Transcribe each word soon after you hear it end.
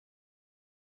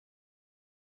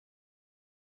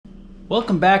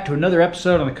Welcome back to another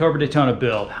episode on the Cobra Daytona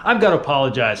build. I've got to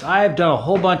apologize. I have done a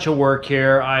whole bunch of work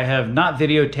here. I have not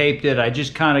videotaped it. I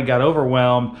just kind of got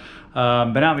overwhelmed. Been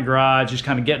out in the garage, just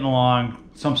kind of getting along,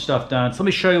 some stuff done. So let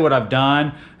me show you what I've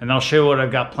done, and I'll show you what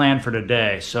I've got planned for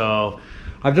today. So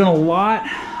I've done a lot.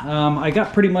 I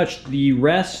got pretty much the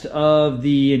rest of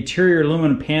the interior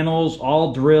aluminum panels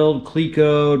all drilled,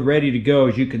 clecoed, ready to go,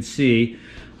 as you can see.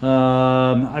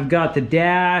 I've got the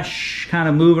dash kind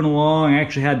of moving along. I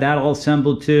actually had that all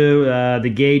assembled too. The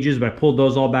gauges, but I pulled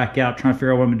those all back out, trying to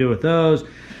figure out what I'm gonna do with those.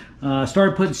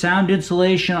 Started putting sound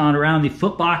insulation on around the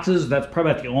foot boxes. That's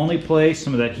probably about the only place,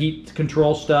 some of that heat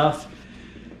control stuff.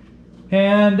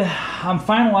 And I'm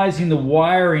finalizing the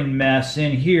wiring mess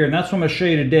in here, and that's what I'm gonna show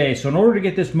you today. So in order to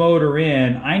get this motor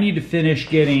in, I need to finish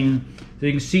getting, so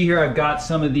you can see here I've got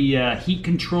some of the heat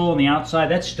control on the outside.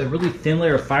 That's just a really thin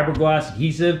layer of fiberglass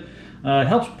adhesive. It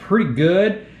helps pretty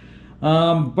good.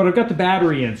 But I've got the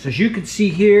battery in. So as you can see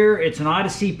here, it's an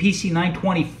Odyssey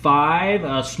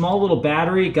PC925, a small little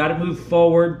battery, got it moved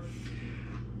forward.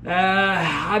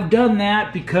 I've done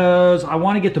that because I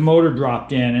want to get the motor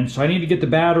dropped in, and so I need to get the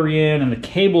battery in and the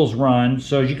cables run.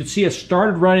 So as you can see, I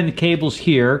started running the cables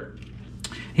here.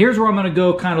 Here's where I'm going to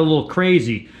go kind of a little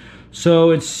crazy.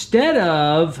 So instead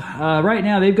of, right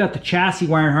now they've got the chassis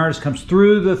wiring harness comes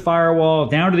through the firewall,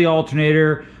 down to the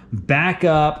alternator, back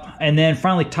up, and then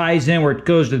finally ties in where it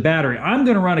goes to the battery. I'm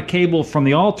going to run a cable from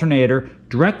the alternator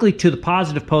directly to the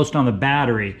positive post on the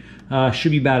battery.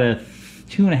 Should be about a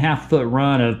 2.5 foot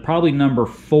run of probably number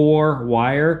 4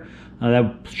 wire.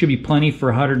 That should be plenty for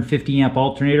a 150 amp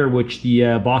alternator, which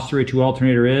the Boss 302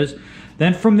 alternator is.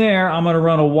 Then from there, I'm going to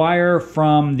run a wire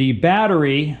from the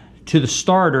battery to the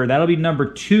starter. That'll be number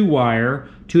 2 wire,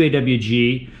 2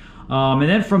 AWG. And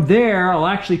then from there, I'll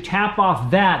actually tap off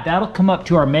that. That'll come up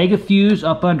to our mega fuse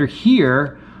up under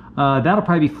here. That'll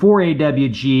probably be 4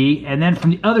 AWG. And then from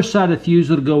the other side of the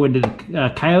fuse, it'll go into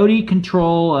the Coyote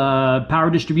control power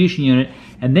distribution unit.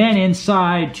 And then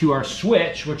inside to our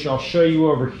switch, which I'll show you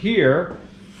over here.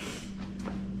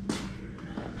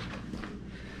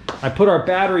 I put our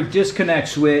battery disconnect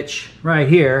switch right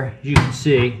here, as you can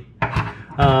see.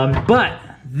 But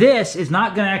this is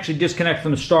not going to actually disconnect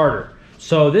from the starter.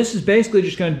 So this is basically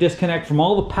just going to disconnect from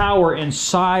all the power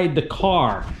inside the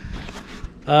car.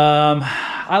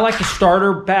 I like the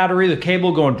starter battery, the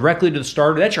cable going directly to the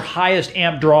starter. That's your highest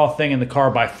amp draw thing in the car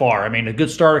by far. I mean, a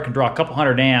good starter can draw a couple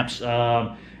hundred amps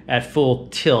at full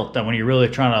tilt when you're really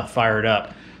trying to fire it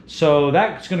up. So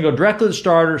that's going to go directly to the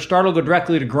starter. Starter will go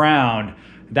directly to ground.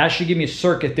 That should give me a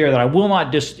circuit there that I will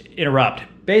not just interrupt.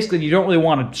 Basically, you don't really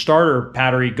want a starter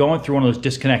battery going through one of those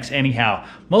disconnects anyhow.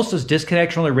 Most of those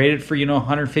disconnects are only rated for,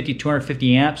 150,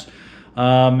 250 amps.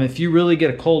 If you really get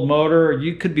a cold motor,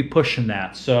 you could be pushing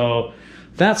that. So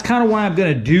that's kind of why I'm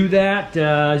going to do that.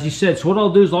 As you said, so what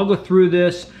I'll do is I'll go through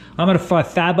this. I'm going to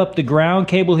fab up the ground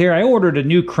cable here. I ordered a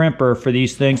new crimper for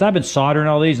these things. I've been soldering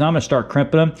all these, and I'm going to start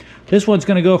crimping them. This one's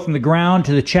going to go from the ground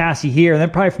to the chassis here, and then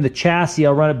probably from the chassis,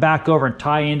 I'll run it back over and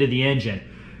tie into the engine.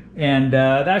 And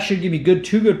that should give me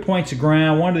two good points of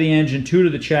ground, 1 to the engine, 2 to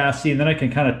the chassis, and then I can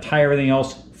kind of tie everything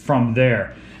else from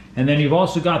there. And then you've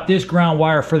also got this ground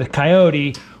wire for the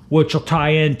Coyote, which will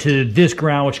tie into this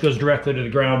ground, which goes directly to the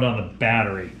ground on the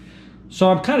battery. So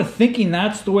I'm kind of thinking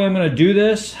that's the way I'm going to do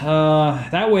this.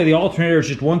 That way the alternator is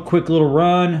just one quick little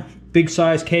run, big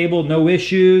size cable, no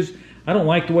issues. I don't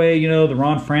like the way, the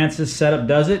Ron Francis setup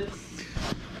does it.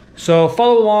 So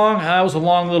follow along. That was a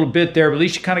long little bit there, but at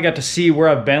least you kind of got to see where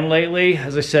I've been lately.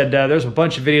 As I said, there's a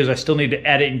bunch of videos I still need to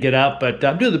edit and get up, but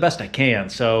I'm doing the best I can.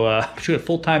 So I'm doing a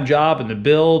full-time job in the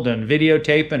build and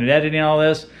videotaping and editing all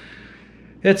this.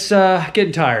 It's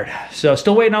getting tired. So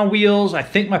still waiting on wheels. I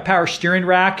think my power steering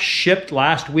rack shipped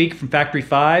last week from Factory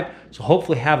 5, so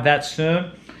hopefully have that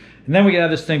soon. And then we can have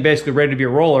this thing basically ready to be a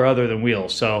roller other than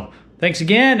wheels. So thanks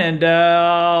again, and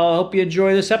I hope you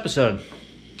enjoy this episode.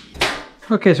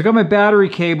 Okay, so I got my battery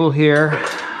cable here.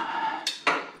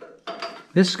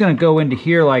 This is going to go into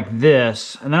here like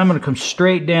this, and then I'm going to come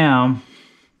straight down.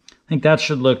 I think that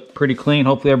should look pretty clean.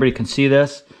 Hopefully everybody can see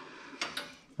this.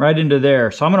 Right into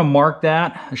there. So I'm going to mark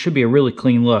that. It should be a really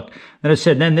clean look. Then I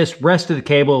said, then this rest of the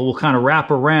cable will kind of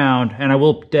wrap around, and I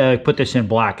will put this in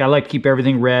black. I like to keep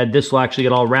everything red. This will actually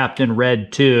get all wrapped in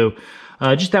red too.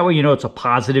 Just that way it's a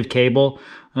positive cable.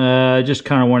 Just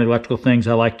kind of one of the electrical things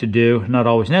I like to do. Not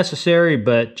always necessary,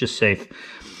 but just safe.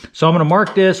 So I'm going to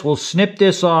mark this. We'll snip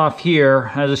this off here.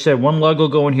 As I said, one lug will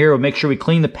go in here. We'll make sure we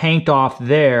clean the paint off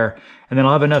there. And then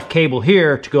I'll have enough cable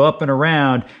here to go up and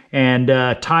around and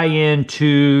tie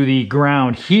into the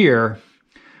ground here.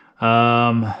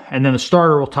 And then the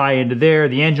starter will tie into there.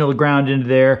 The engine will ground into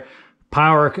there.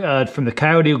 power from the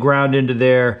Coyote ground into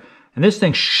there. And this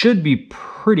thing should be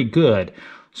pretty good.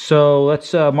 So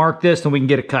let's mark this and we can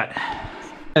get it cut.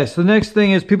 Okay, so the next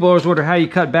thing is people always wonder how you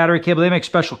cut battery cable. They make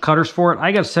special cutters for it.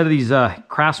 I got a set of these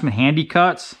Craftsman handy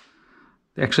cuts.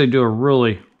 They actually do a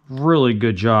really, really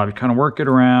good job. You kind of work it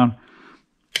around.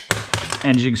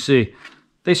 And as you can see,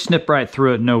 they snip right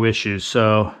through it, no issues.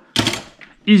 So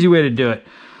easy way to do it.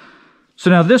 So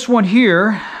now this one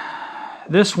here,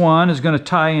 this one is going to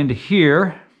tie into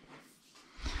here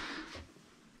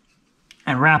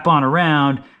and wrap on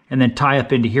around and then tie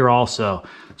up into here also.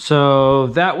 So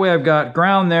that way I've got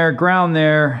ground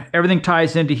there, everything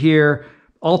ties into here,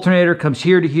 alternator comes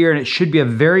here to here, and it should be a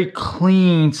very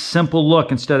clean, simple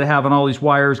look instead of having all these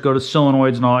wires go to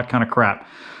solenoids and all that kind of crap.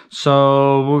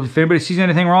 So if anybody sees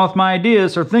anything wrong with my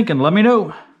ideas or thinking, let me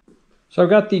know. So I've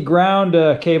got the ground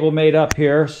cable made up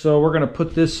here, so we're gonna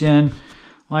put this in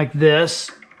like this.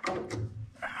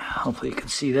 Hopefully you can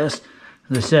see this,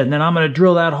 as I said, and then I'm gonna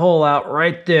drill that hole out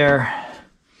right there.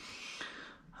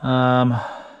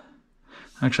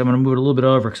 Actually, I'm going to move it a little bit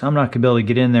over because I'm not going to be able to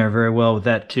get in there very well with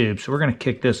that tube. So we're going to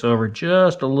kick this over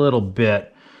just a little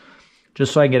bit,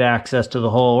 just so I get access to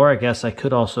the hole. Or I guess I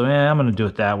could also, I'm going to do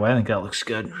it that way. I think that looks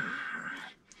good.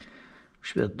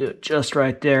 Should be able to do it just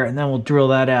right there, and then we'll drill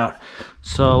that out.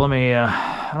 So let me,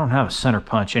 I don't have a center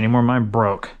punch anymore. Mine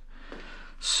broke.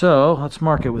 So let's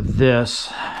mark it with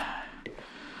this,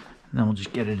 and then we'll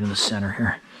just get it in the center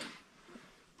here.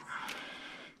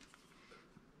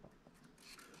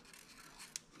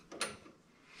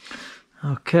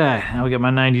 Okay, now we got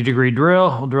my 90-degree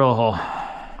drill. We'll drill a hole.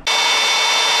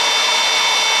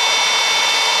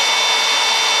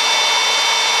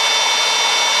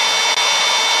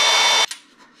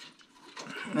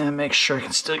 And make sure I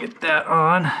can still get that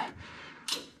on.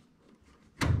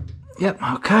 Yep,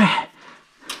 okay.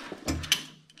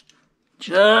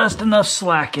 Just enough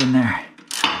slack in there.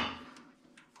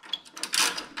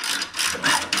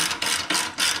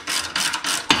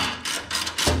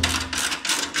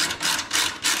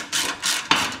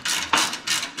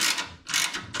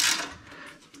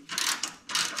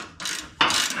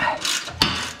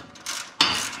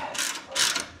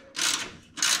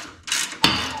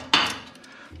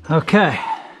 Okay.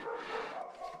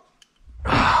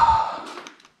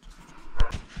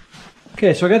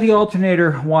 Okay, so I got the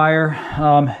alternator wire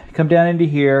come down into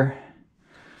here,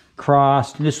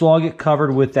 crossed, and this will all get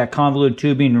covered with that convoluted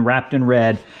tubing wrapped in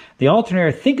red. The alternator,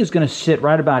 I think, is going to sit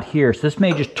right about here. So this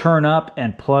may just turn up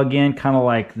and plug in kind of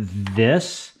like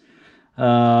this.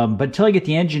 But until I get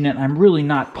the engine in, I'm really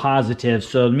not positive.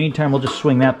 So in the meantime, we'll just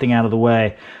swing that thing out of the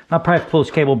way. I'll probably have to pull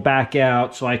this cable back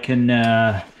out so I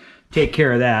can take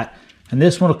care of that. And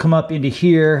this one will come up into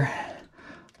here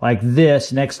like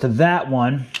this next to that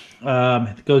one.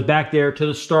 It goes back there to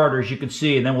the starter, as you can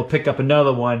see, and then we'll pick up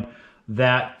another one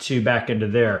that to back into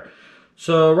there.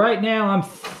 So right now I'm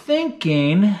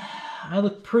thinking I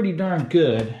look pretty darn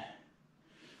good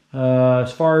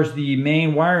as far as the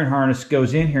main wiring harness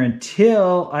goes in here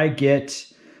until I get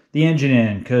the engine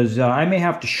in, because I may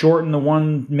have to shorten the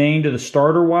one main to the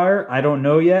starter wire. I don't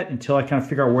know yet until I kind of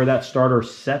figure out where that starter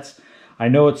sets. I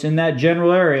know it's in that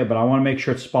general area, but I want to make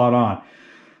sure it's spot on.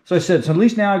 So I said, so at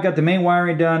least now I've got the main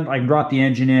wiring done. I can drop the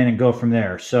engine in and go from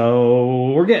there.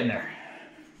 So we're getting there.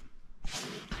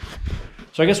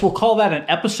 So I guess we'll call that an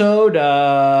episode.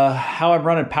 How I'm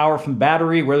running power from the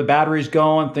battery, where the battery's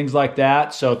going, things like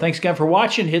that. So thanks again for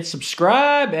watching. Hit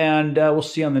subscribe, and we'll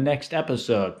see you on the next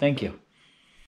episode. Thank you.